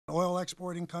oil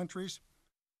exporting countries.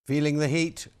 Feeling the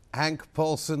heat. Hank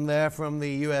Paulson there from the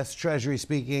U.S. Treasury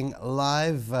speaking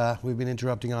live. We've been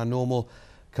interrupting our normal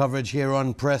coverage here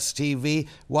on Press TV.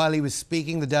 While he was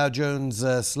speaking, the Dow Jones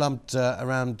slumped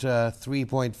around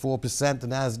 3.4%. The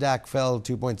Nasdaq fell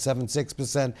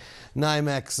 2.76%.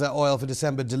 NYMEX oil for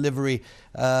December delivery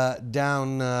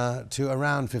down to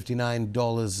around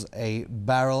 $59 a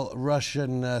barrel.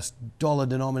 Russian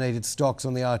dollar-denominated stocks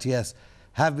on the RTS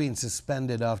have been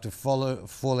suspended after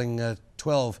falling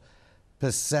 12%,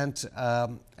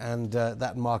 and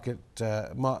that market,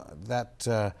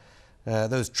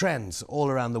 those trends all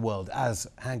around the world, as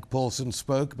Hank Paulson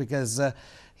spoke, because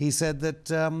he said that,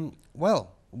 the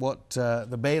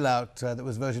bailout that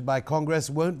was voted by Congress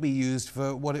won't be used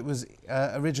for what it was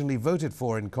originally voted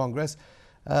for in Congress.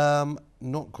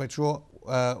 Not quite sure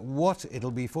what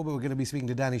it'll be for, but we're going to be speaking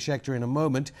to Danny Schechter in a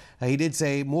moment. He did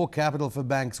say more capital for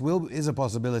banks is a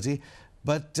possibility,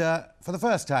 but for the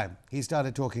first time, he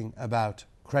started talking about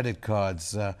credit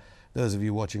cards. Those of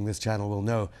you watching this channel will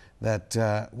know that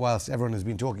whilst everyone has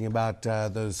been talking about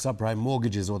those subprime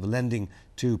mortgages or the lending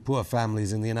to poor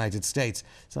families in the United States,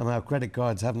 somehow credit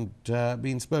cards haven't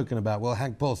been spoken about. Well,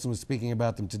 Hank Paulson was speaking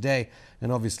about them today,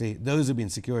 and obviously those have been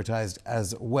securitized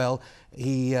as well.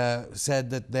 He said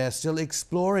that they're still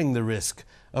exploring the risk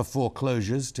of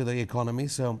foreclosures to the economy,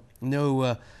 so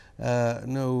no,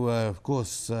 of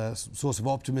course, source of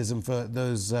optimism for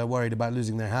those worried about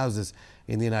losing their houses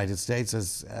in the United States,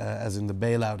 as in the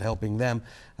bailout helping them.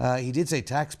 He did say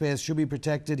taxpayers should be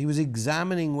protected. He was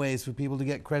examining ways for people to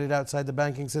get credit outside the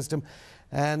banking system.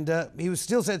 And he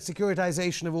still said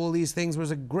securitization of all these things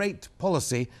was a great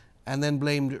policy, and then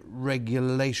blamed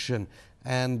regulation.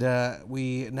 And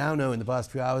we now know in the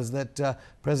past few hours that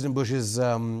President Bush's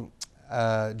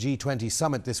G20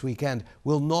 summit this weekend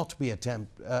will not be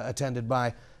attended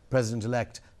by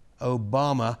President-elect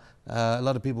Obama. A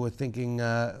lot of people were thinking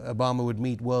Obama would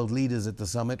meet world leaders at the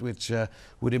summit, which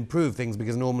would improve things,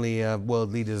 because normally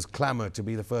world leaders clamor to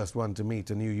be the first one to meet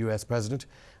a new U.S. president.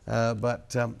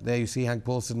 But there you see Hank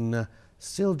Paulson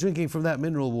still drinking from that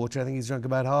mineral water. I think he's drunk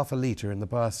about half a litre in the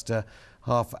past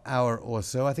half hour or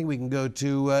so. I think we can go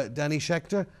to Danny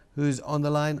Schechter, who's on the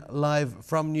line live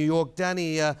from New York.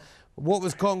 Danny, what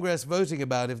was Congress voting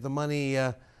about if the money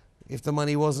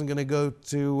wasn't going to go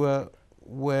to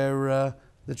where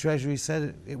the Treasury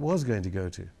said it was going to go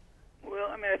to? Well,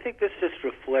 I mean, I think this just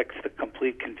reflects the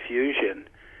complete confusion,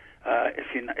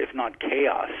 if not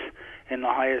chaos, in the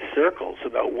highest circles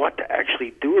about what to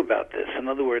actually do about this. In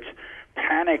other words,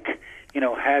 panic,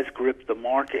 has gripped the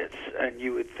markets, and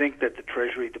you would think that the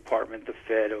Treasury Department, the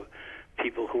Fed, or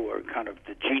people who are kind of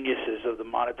the geniuses of the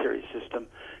monetary system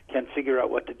can figure out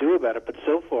what to do about it. But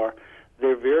so far,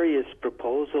 their various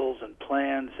proposals and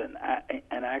plans and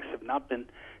acts have not been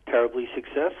terribly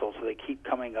successful. So they keep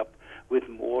coming up with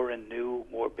more and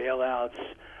more bailouts,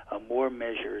 more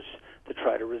measures to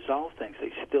try to resolve things.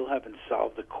 They still haven't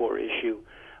solved the core issue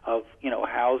of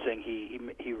housing.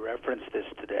 He referenced this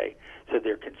today. So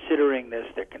they're considering this,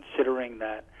 they're considering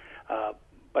that.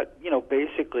 But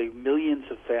basically millions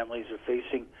of families are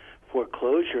facing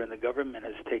foreclosure, and the government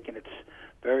has taken its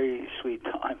very sweet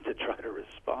time to try to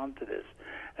respond to this.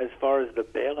 As far as the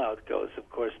bailout goes, of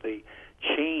course, they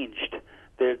changed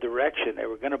their direction. They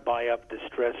were going to buy up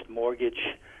distressed mortgage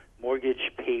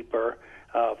paper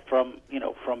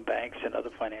from banks and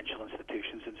other financial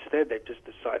institutions. Instead, they've just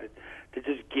decided to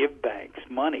just give banks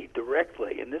money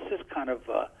directly, and this is kind of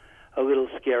a little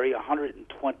scary.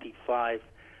 $125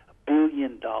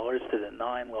 billion to the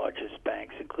 9 largest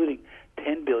banks, including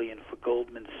 $10 billion for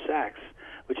Goldman Sachs,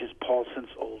 which is Paulson's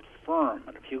old firm.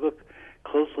 And if you look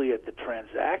closely at the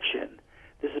transaction,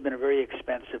 this has been a very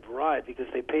expensive ride, because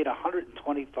they paid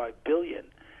 $125 billion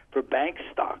for bank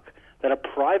stock that a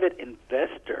private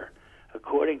investor,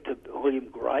 according to William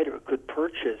Greider, could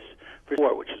purchase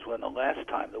for, which is when the last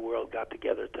time the world got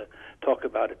together to talk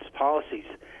about its policies.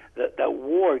 That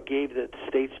war gave the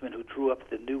statesmen who drew up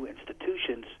the new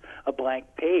institutions a blank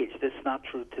page. That's not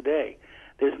true today.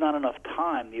 There's not enough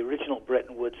time. The original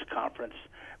Bretton Woods conference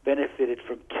benefited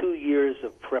from 2 years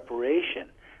of preparation,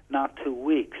 not 2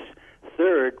 weeks.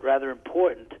 Third, rather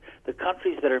important, the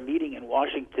countries that are meeting in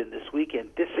Washington this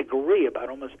weekend disagree about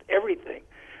almost everything.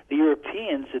 The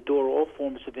Europeans adore all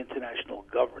forms of international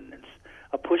governance,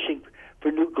 are pushing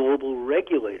for new global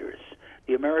regulators.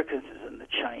 The Americans and the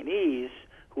Chinese,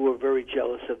 who are very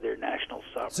jealous of their national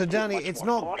sovereignty. So, Danny, it's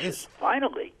not...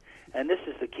 Finally, and this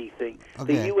is the key thing,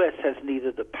 okay, the U.S. has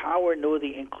neither the power nor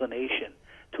the inclination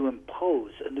to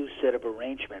impose a new set of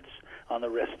arrangements on the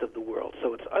rest of the world.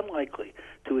 So it's unlikely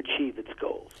to achieve its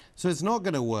goals. So it's not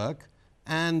going to work.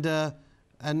 And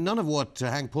and none of what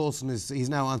Hank Paulson he's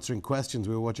now answering questions.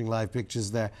 We were watching live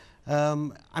pictures there. I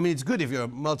mean, it's good if you're a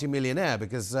multimillionaire,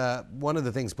 because one of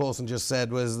the things Paulson just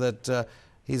said was that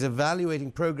he's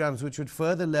evaluating programs which would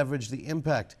further leverage the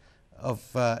impact of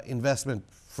investment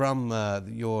from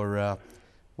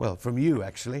from you,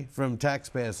 actually, from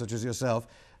taxpayers such as yourself,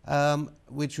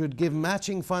 which would give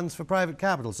matching funds for private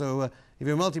capital. So if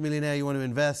you're a multimillionaire, you want to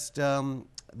invest, some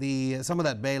of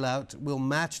that bailout will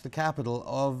match the capital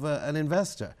of an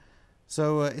investor.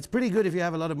 So it's pretty good if you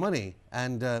have a lot of money,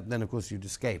 and then, of course, you'd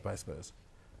escape, I suppose.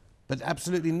 But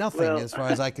absolutely nothing, as far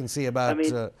as I can see, about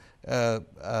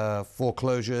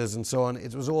foreclosures and so on.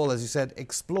 It was all, as you said,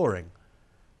 exploring.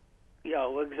 Yeah,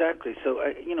 well, exactly. So,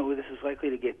 this is likely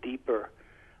to get deeper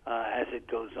as it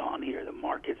goes on here. The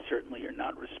markets certainly are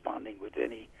not responding with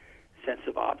any sense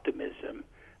of optimism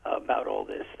about all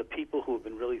this. The people who have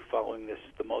been really following this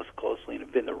the most closely and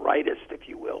have been the rightest, if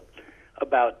you will,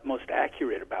 most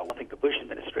accurate about what I think the Bush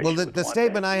administration. Well, the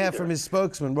statement I have from his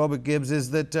spokesman, Robert Gibbs,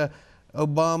 is that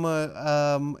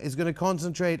Obama is going to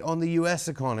concentrate on the U.S.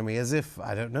 economy, as if,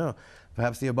 I don't know,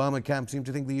 perhaps the Obama camp seem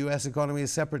to think the U.S. economy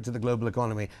is separate to the global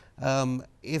economy.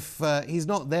 If he's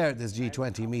not there at this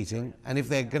G20 meeting, and if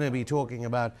they're going to be talking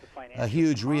about a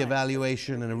huge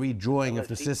reevaluation and a redrawing of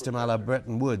the system a la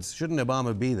Bretton Woods, shouldn't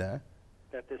Obama be there?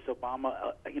 That this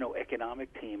Obama,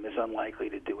 economic team is unlikely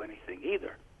to do anything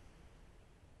either.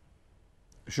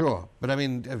 Sure, but I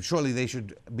mean, surely they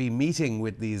should be meeting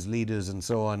with these leaders and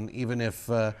so on, even if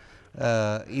the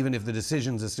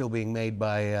decisions are still being made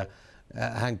by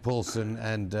Hank Paulson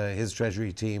and his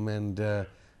Treasury team and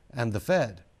the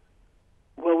Fed.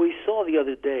 Well, we saw the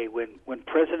other day when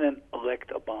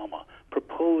President-elect Obama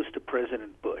proposed to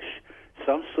President Bush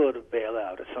some sort of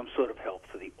bailout or some sort of help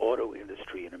for the auto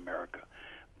industry in America.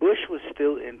 Bush was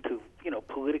still into,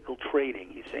 political trading.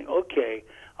 He's saying, okay,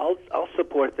 I'll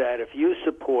support that if you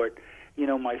support,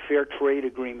 my fair trade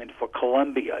agreement for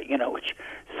Colombia, which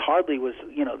hardly was,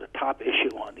 the top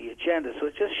issue on the agenda. So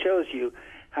it just shows you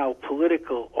how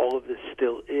political all of this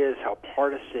still is, how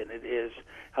partisan it is,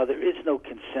 how there is no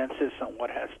consensus on what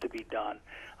has to be done,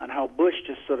 on how Bush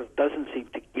just sort of doesn't seem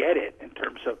to get it in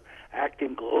terms of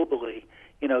acting globally,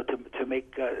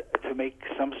 to make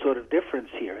some sort of difference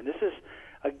here. And this is,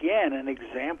 again, an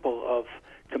example of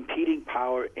competing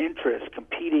power interests,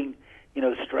 competing,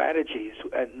 strategies,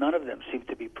 and none of them seem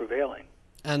to be prevailing.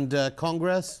 And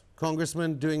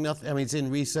congressmen doing nothing. I mean, it's in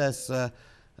recess.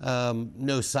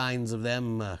 No signs of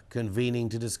them convening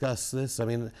to discuss this. I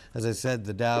mean, as I said,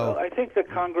 the Dow. Well, I think the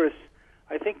Congress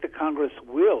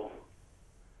will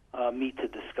meet to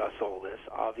discuss all this,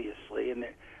 obviously, and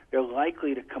they're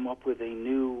likely to come up with a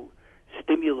new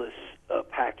stimulus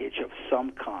package of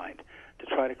some kind to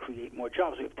try to create more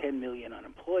jobs. We have 10 million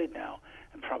unemployed now,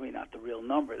 and probably not the real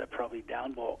number. That probably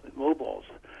lowballs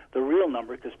the real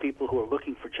number, because people who are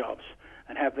looking for jobs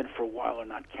and have been for a while are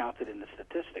not counted in the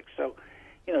statistics. So,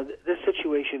 this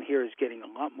situation here is getting a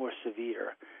lot more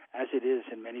severe, as it is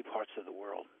in many parts of the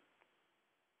world.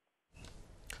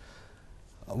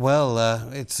 Well,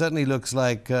 it certainly looks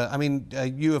like,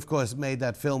 you, of course, made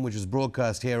that film which was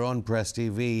broadcast here on Press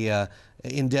TV,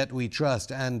 In Debt We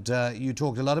Trust, and you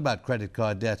talked a lot about credit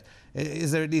card debt.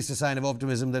 Is there at least a sign of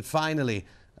optimism that finally,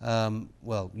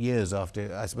 years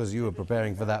after, I suppose, you were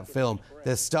preparing for that film,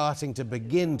 they're starting to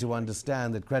begin to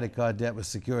understand that credit card debt was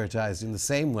securitized in the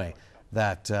same way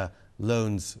that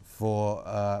loans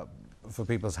for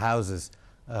people's houses,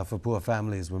 for poor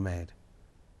families, were made?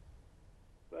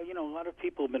 A lot of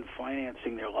people have been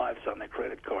financing their lives on their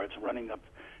credit cards, running up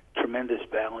tremendous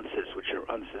balances which are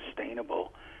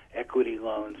unsustainable. Equity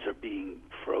loans are being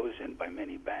frozen by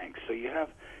many banks. So you have,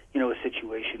 a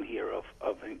situation here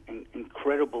of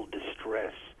incredible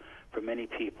distress for many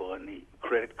people, and the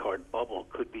credit card bubble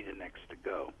could be the next to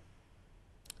go.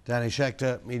 Danny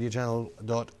Schechter,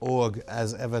 MediaChannel.org.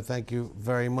 As ever, thank you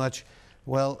very much.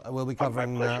 Well, we'll be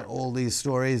covering all these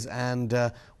stories and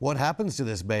what happens to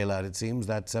this bailout. It seems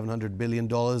that $700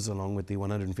 billion, along with the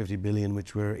 $150 billion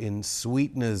which were in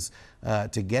sweeteners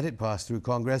to get it passed through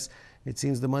Congress, it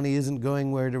seems the money isn't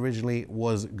going where it originally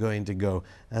was going to go.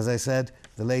 As I said,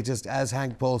 the latest, as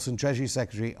Hank Paulson, Treasury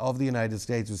Secretary of the United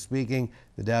States, was speaking,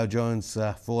 the Dow Jones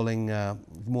falling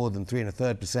more than 3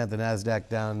 1/3%, the NASDAQ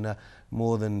down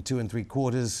more than 2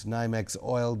 3/4%, NYMEX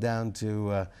oil down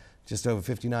to just over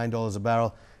 $59 a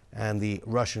barrel, and the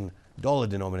Russian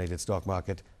dollar-denominated stock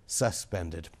market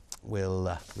suspended.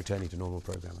 We'll return you to normal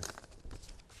programming.